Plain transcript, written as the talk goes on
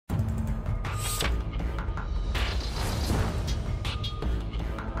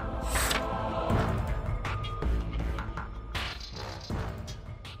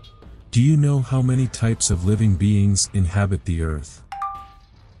Do you know how many types of living beings inhabit the Earth?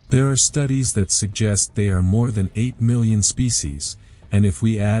 There are studies that suggest there are more than 8 million species, and if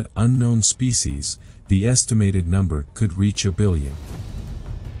we add unknown species, the estimated number could reach 1 billion.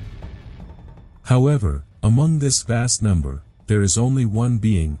 However, among this vast number, there is only one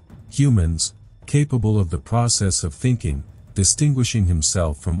being, humans, capable of the process of thinking, distinguishing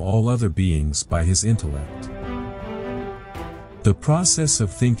himself from all other beings by his intellect. The process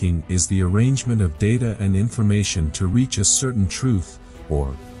of thinking is the arrangement of data and information to reach a certain truth,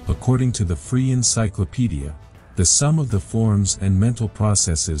 or, according to the Free Encyclopedia, the sum of the forms and mental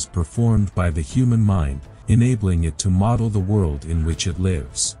processes performed by the human mind, enabling it to model the world in which it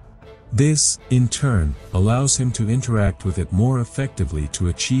lives. This, in turn, allows him to interact with it more effectively to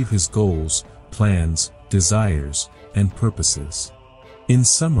achieve his goals, plans, desires, and purposes. In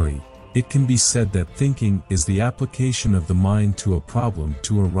summary, it can be said that thinking is the application of the mind to a problem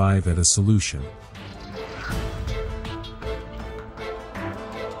to arrive at a solution.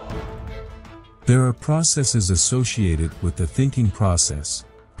 There are processes associated with the thinking process: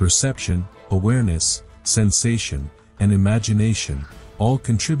 perception, awareness, sensation, and imagination, all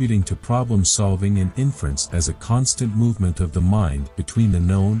contributing to problem solving and inference as a constant movement of the mind between the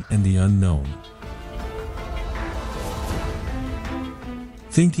known and the unknown.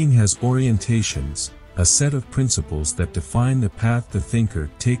 Thinking has orientations, a set of principles that define the path the thinker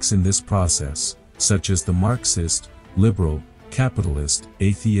takes in this process, such as the Marxist, liberal, capitalist,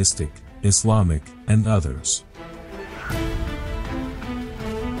 atheistic, Islamic, and others.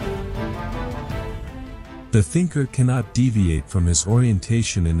 The thinker cannot deviate from his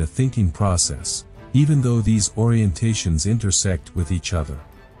orientation in the thinking process, even though these orientations intersect with each other.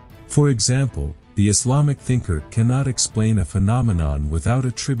 For example, the Islamic thinker cannot explain a phenomenon without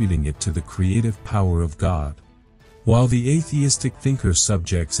attributing it to the creative power of God, while the atheistic thinker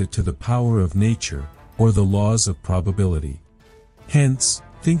subjects it to the power of nature, or the laws of probability. Hence,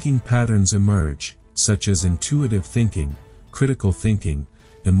 thinking patterns emerge, such as intuitive thinking, critical thinking,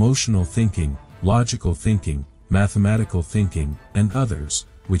 emotional thinking, logical thinking, mathematical thinking, and others,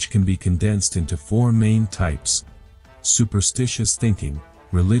 which can be condensed into 4 main types: superstitious thinking,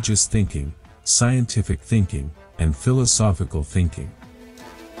 religious thinking, scientific thinking, and philosophical thinking.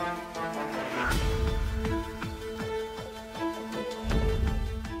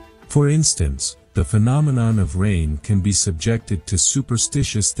 For instance, the phenomenon of rain can be subjected to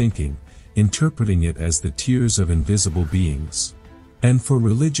superstitious thinking, interpreting it as the tears of invisible beings. And for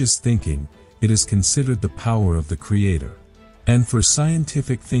religious thinking, it is considered the power of the Creator. And for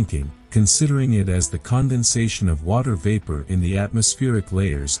scientific thinking, considering it as the condensation of water vapor in the atmospheric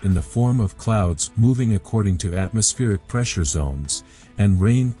layers in the form of clouds moving according to atmospheric pressure zones, and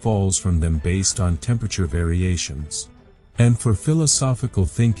rain falls from them based on temperature variations. And for philosophical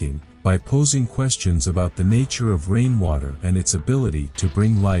thinking, by posing questions about the nature of rainwater and its ability to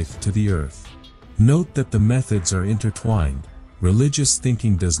bring life to the earth. Note that the methods are intertwined. Religious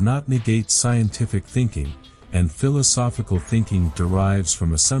thinking does not negate scientific thinking, and philosophical thinking derives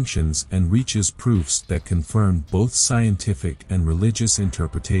from assumptions and reaches proofs that confirm both scientific and religious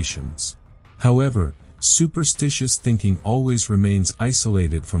interpretations. However, superstitious thinking always remains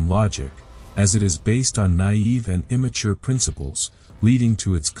isolated from logic, as it is based on naive and immature principles, leading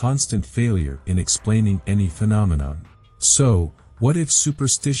to its constant failure in explaining any phenomenon. So, what if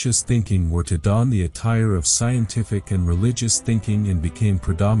superstitious thinking were to don the attire of scientific and religious thinking and became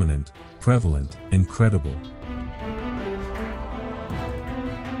predominant, prevalent, and credible?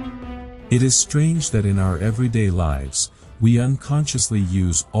 It is strange that in our everyday lives, we unconsciously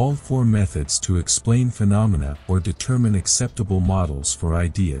use all 4 methods to explain phenomena or determine acceptable models for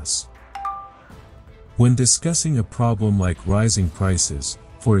ideas. When discussing a problem like rising prices,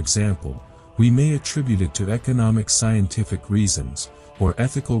 for example, we may attribute it to economic scientific reasons, or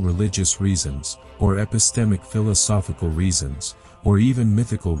ethical religious reasons, or epistemic philosophical reasons, or even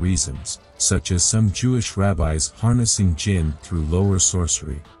mythical reasons, such as some Jewish rabbis harnessing jinn through lower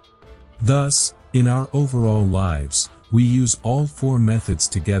sorcery. Thus, in our overall lives, we use all 4 methods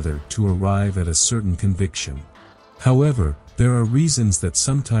together to arrive at a certain conviction. However, there are reasons that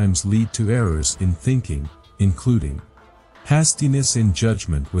sometimes lead to errors in thinking, including hastiness in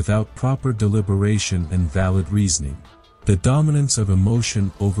judgment without proper deliberation and valid reasoning, the dominance of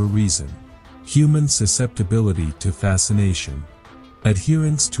emotion over reason, human susceptibility to fascination,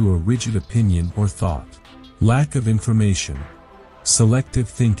 adherence to a rigid opinion or thought, lack of information, selective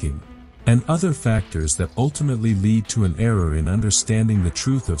thinking, and other factors that ultimately lead to an error in understanding the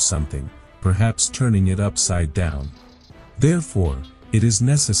truth of something, perhaps turning it upside down. Therefore, it is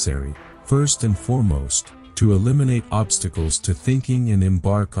necessary, first and foremost, to eliminate obstacles to thinking and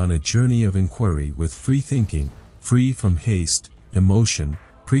embark on a journey of inquiry with free thinking, free from haste, emotion,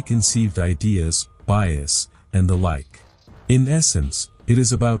 preconceived ideas, bias, and the like. In essence, it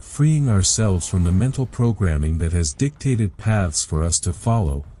is about freeing ourselves from the mental programming that has dictated paths for us to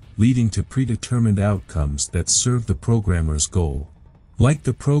follow, leading to predetermined outcomes that serve the programmer's goal. Like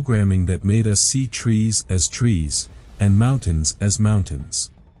the programming that made us see trees as trees, and mountains as mountains.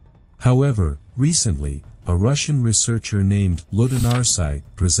 However, recently, a Russian researcher named Lotus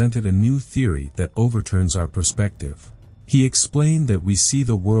presented a new theory that overturns our perspective. He explained that we see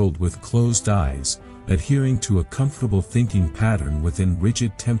the world with closed eyes, adhering to a comfortable thinking pattern within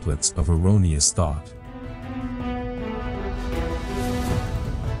rigid templates of erroneous thought.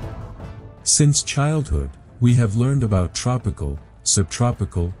 Since childhood, we have learned about tropical,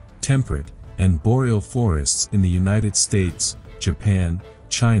 subtropical, temperate, and boreal forests in the United States, Japan,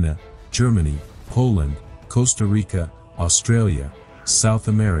 China, Germany, Poland, Costa Rica, Australia, South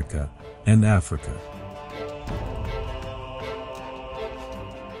America, and Africa.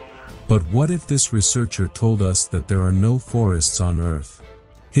 But what if this researcher told us that there are no forests on Earth?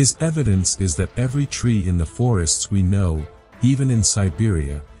 His evidence is that every tree in the forests we know, even in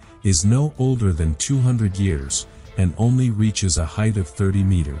Siberia, is no older than 200 years, and only reaches a height of 30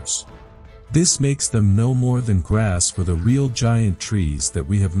 meters. This makes them no more than grass for the real giant trees that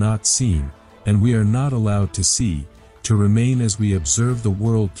we have not seen, and we are not allowed to see, to remain as we observe the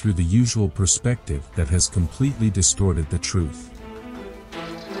world through the usual perspective that has completely distorted the truth.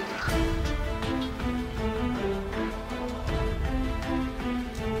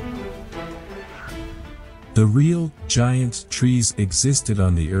 The real, giant trees existed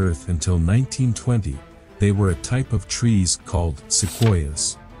on the earth until 1920, they were a type of trees called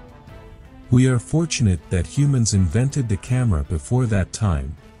sequoias. We are fortunate that humans invented the camera before that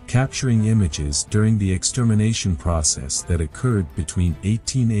time, capturing images during the extermination process that occurred between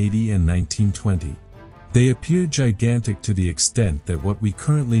 1880 and 1920. They appeared gigantic to the extent that what we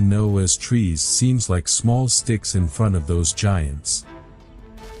currently know as trees seems like small sticks in front of those giants.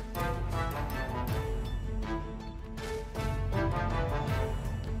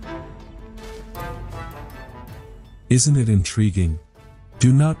 Isn't it intriguing?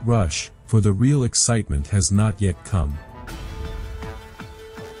 Do not rush, for the real excitement has not yet come.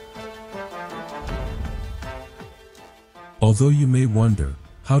 Although you may wonder,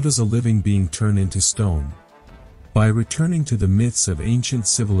 how does a living being turn into stone? By returning to the myths of ancient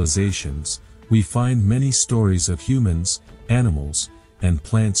civilizations, we find many stories of humans, animals, and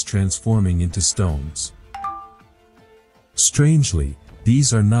plants transforming into stones. Strangely,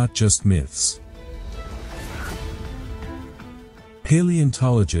 these are not just myths.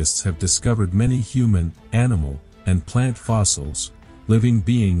 Paleontologists have discovered many human, animal, and plant fossils, living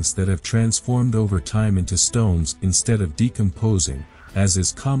beings that have transformed over time into stones instead of decomposing, as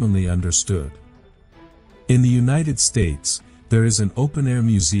is commonly understood. In the United States, there is an open-air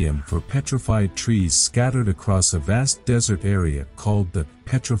museum for petrified trees scattered across a vast desert area called the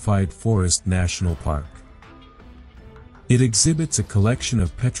Petrified Forest National Park. It exhibits a collection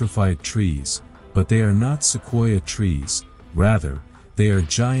of petrified trees, but they are not sequoia trees. Rather, they are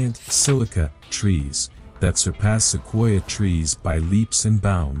giant silica trees that surpass sequoia trees by leaps and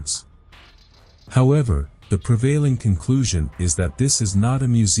bounds. However, the prevailing conclusion is that this is not a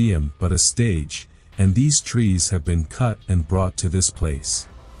museum but a stage, and these trees have been cut and brought to this place.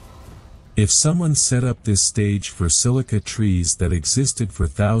 If someone set up this stage for silica trees that existed for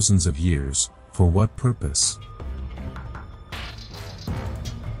thousands of years, for what purpose?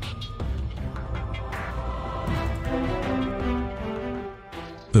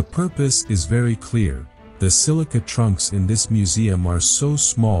 The purpose is very clear. The silica trunks in this museum are so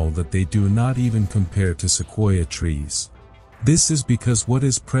small that they do not even compare to sequoia trees. This is because what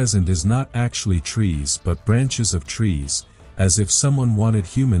is present is not actually trees but branches of trees, as if someone wanted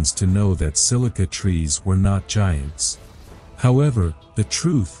humans to know that silica trees were not giants. However, the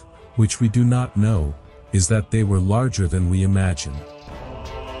truth, which we do not know, is that they were larger than we imagine.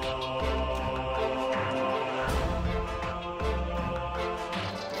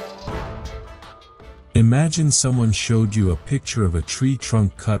 Imagine someone showed you a picture of a tree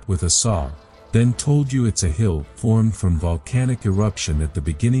trunk cut with a saw, then told you it's a hill formed from volcanic eruption at the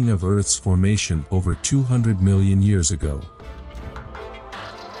beginning of Earth's formation over 200 million years ago.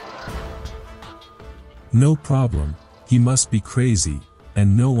 No problem, he must be crazy,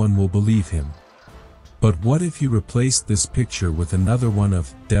 and no one will believe him. But what if you replaced this picture with another one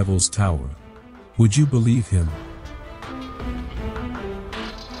of Devil's Tower? Would you believe him?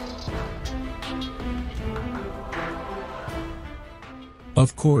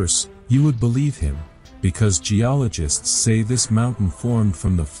 Of course, you would believe him, because geologists say this mountain formed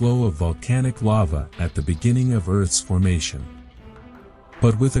from the flow of volcanic lava at the beginning of Earth's formation.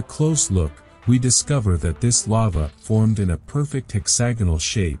 But with a close look, we discover that this lava formed in a perfect hexagonal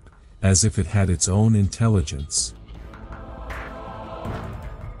shape, as if it had its own intelligence.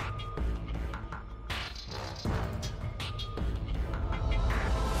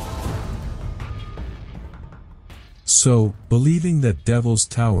 So, believing that Devil's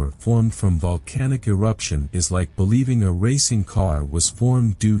Tower formed from volcanic eruption is like believing a racing car was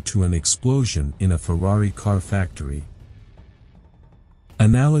formed due to an explosion in a Ferrari car factory.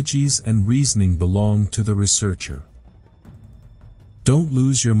 Analogies and reasoning belong to the researcher. Don't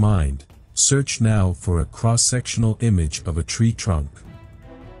lose your mind, search now for a cross-sectional image of a tree trunk.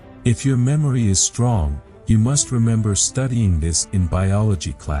 If your memory is strong, you must remember studying this in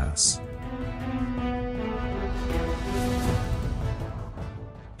biology class.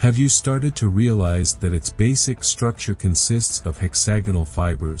 Have you started to realize that its basic structure consists of hexagonal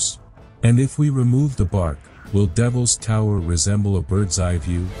fibers? And if we remove the bark, will Devil's Tower resemble a bird's eye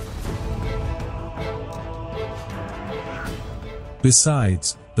view?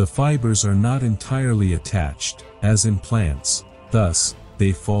 Besides, the fibers are not entirely attached, as in plants, thus,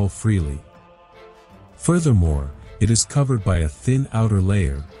 they fall freely. Furthermore, it is covered by a thin outer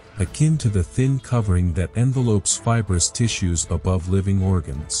layer, akin to the thin covering that envelopes fibrous tissues above living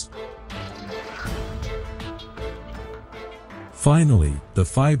organs. Finally, the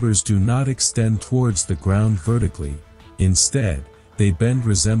fibers do not extend towards the ground vertically, instead, they bend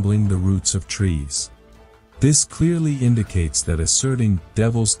resembling the roots of trees. This clearly indicates that asserting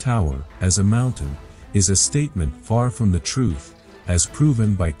Devil's Tower as a mountain is a statement far from the truth, as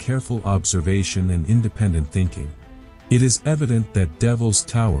proven by careful observation and independent thinking. It is evident that Devil's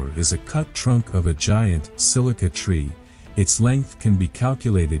Tower is a cut trunk of a giant silica tree. Its length can be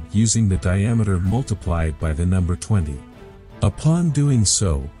calculated using the diameter multiplied by the number 20. Upon doing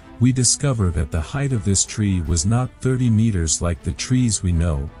so, we discover that the height of this tree was not 30 meters like the trees we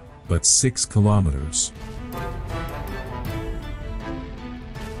know, but 6 kilometers.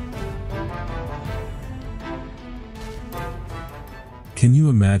 Can you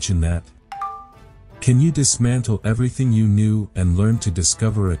imagine that? Can you dismantle everything you knew and learn to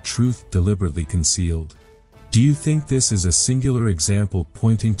discover a truth deliberately concealed? Do you think this is a singular example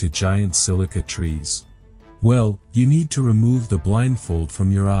pointing to giant silica trees? Well, you need to remove the blindfold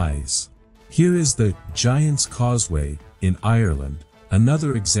from your eyes. Here is the Giant's Causeway in Ireland,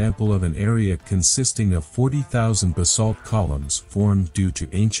 another example of an area consisting of 40,000 basalt columns formed due to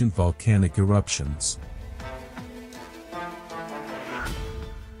ancient volcanic eruptions.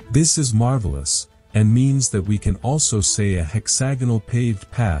 This is marvelous, and means that we can also say a hexagonal paved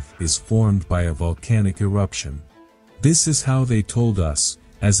path is formed by a volcanic eruption. This is how they told us,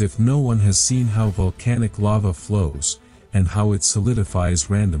 as if no one has seen how volcanic lava flows, and how it solidifies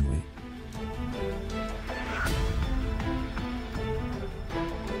randomly.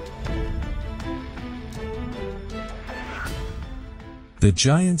 The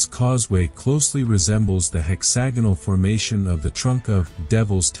Giant's Causeway closely resembles the hexagonal formation of the trunk of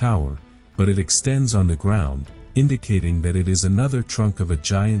Devil's Tower, but it extends on the ground, indicating that it is another trunk of a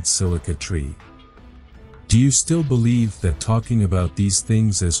giant silica tree. Do you still believe that talking about these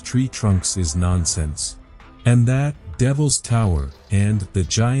things as tree trunks is nonsense? And that Devil's Tower and the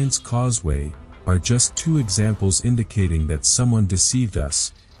Giant's Causeway are just two examples indicating that someone deceived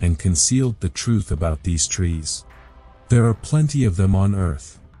us and concealed the truth about these trees? There are plenty of them on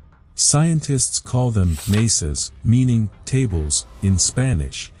Earth. Scientists call them mesas, meaning tables, in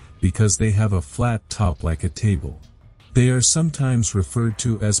Spanish, because they have a flat top like a table. They are sometimes referred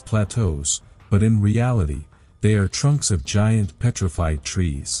to as plateaus, but in reality, they are trunks of giant petrified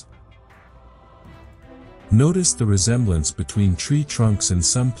trees. Notice the resemblance between tree trunks and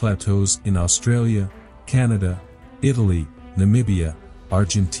some plateaus in Australia, Canada, Italy, Namibia,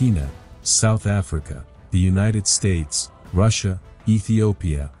 Argentina, South Africa, the United States, Russia,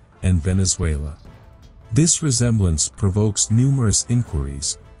 Ethiopia, and Venezuela. This resemblance provokes numerous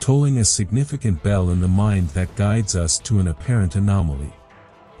inquiries, tolling a significant bell in the mind that guides us to an apparent anomaly.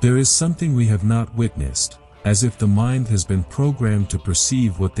 There is something we have not witnessed, as if the mind has been programmed to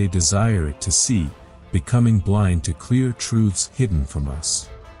perceive what they desire it to see, becoming blind to clear truths hidden from us.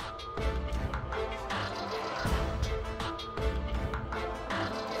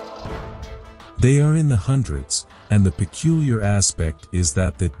 They are in the hundreds, and the peculiar aspect is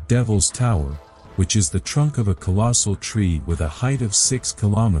that the Devil's Tower, which is the trunk of a colossal tree with a height of 6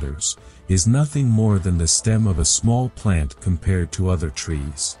 kilometers, is nothing more than the stem of a small plant compared to other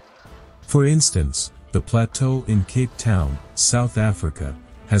trees. For instance, the plateau in Cape Town, South Africa,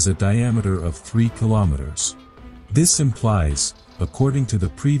 has a diameter of 3 kilometers. This implies, according to the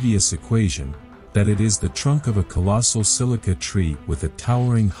previous equation, that it is the trunk of a colossal silica tree with a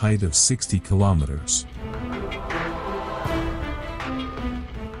towering height of 60 kilometers.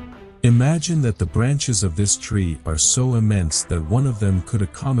 Imagine that the branches of this tree are so immense that one of them could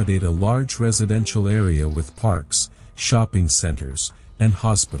accommodate a large residential area with parks, shopping centers, and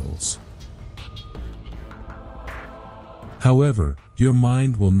hospitals. However, your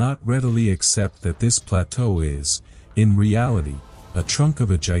mind will not readily accept that this plateau is, in reality, a trunk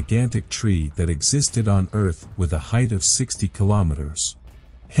of a gigantic tree that existed on Earth with a height of 60 kilometers.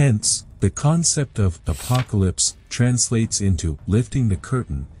 Hence, the concept of apocalypse translates into lifting the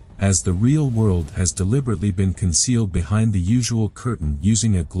curtain, as the real world has deliberately been concealed behind the usual curtain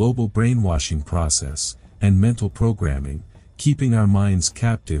using a global brainwashing process and mental programming, keeping our minds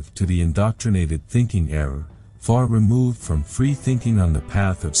captive to the indoctrinated thinking error, far removed from free thinking on the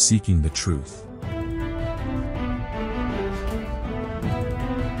path of seeking the truth.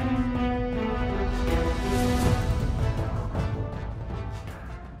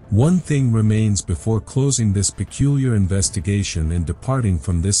 One thing remains before closing this peculiar investigation and departing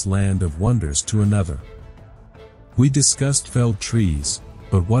from this land of wonders to another. We discussed felled trees,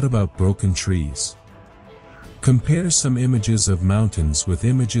 but what about broken trees? Compare some images of mountains with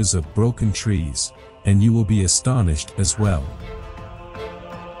images of broken trees, and you will be astonished as well.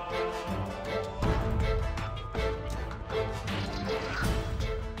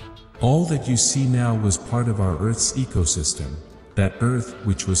 All that you see now was part of our Earth's ecosystem. That Earth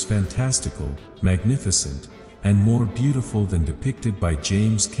which was fantastical, magnificent, and more beautiful than depicted by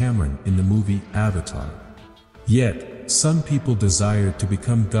James Cameron in the movie Avatar. Yet, some people desired to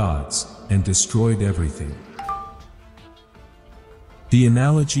become gods, and destroyed everything. The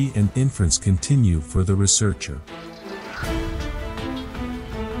analogy and inference continue for the researcher.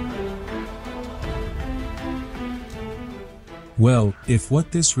 Well, if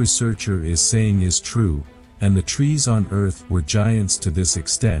what this researcher is saying is true, and the trees on Earth were giants to this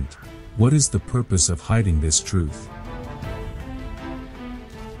extent, what is the purpose of hiding this truth?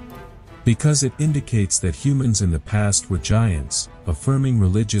 Because it indicates that humans in the past were giants, affirming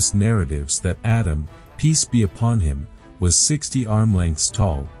religious narratives that Adam, peace be upon him, was 60 arm lengths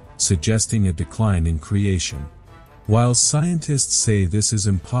tall, suggesting a decline in creation. While scientists say this is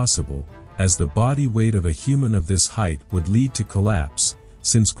impossible, as the body weight of a human of this height would lead to collapse,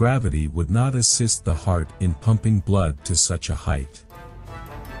 since gravity would not assist the heart in pumping blood to such a height.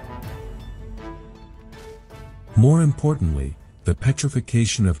 More importantly, the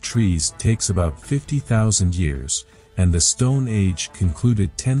petrification of trees takes about 50,000 years, and the Stone Age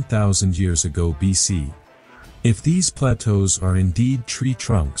concluded 10,000 years ago BC. If these plateaus are indeed tree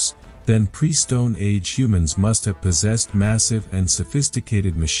trunks, then pre-Stone Age humans must have possessed massive and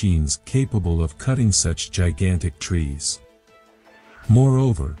sophisticated machines capable of cutting such gigantic trees.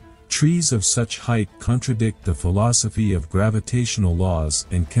 Moreover, trees of such height contradict the philosophy of gravitational laws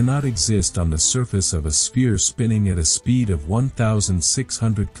and cannot exist on the surface of a sphere spinning at a speed of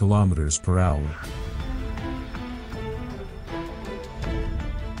 1,600 kilometers per hour.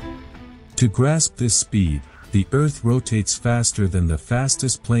 To grasp this speed, the Earth rotates faster than the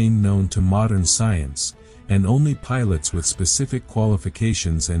fastest plane known to modern science, and only pilots with specific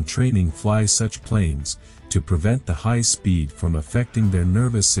qualifications and training fly such planes, to prevent the high speed from affecting their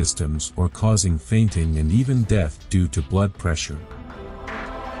nervous systems or causing fainting and even death due to blood pressure.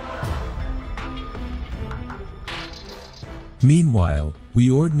 Meanwhile,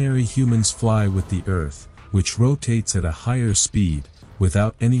 we ordinary humans fly with the Earth, which rotates at a higher speed,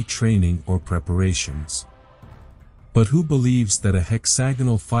 without any training or preparations. But who believes that a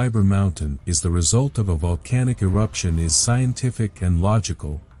hexagonal fiber mountain is the result of a volcanic eruption is scientific and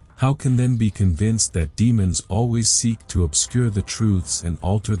logical? How can then be convinced that demons always seek to obscure the truths and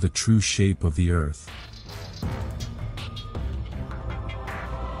alter the true shape of the Earth?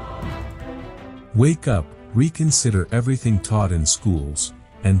 Wake up, reconsider everything taught in schools,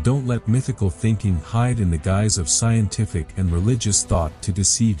 and don't let mythical thinking hide in the guise of scientific and religious thought to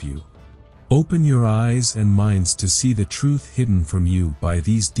deceive you. Open your eyes and minds to see the truth hidden from you by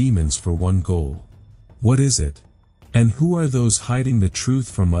these demons for one goal. What is it? And who are those hiding the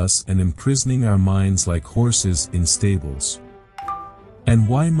truth from us and imprisoning our minds like horses in stables? And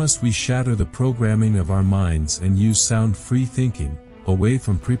why must we shatter the programming of our minds and use sound free thinking, away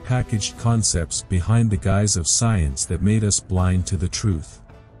from prepackaged concepts behind the guise of science that made us blind to the truth?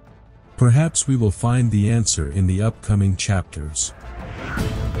 Perhaps we will find the answer in the upcoming chapters.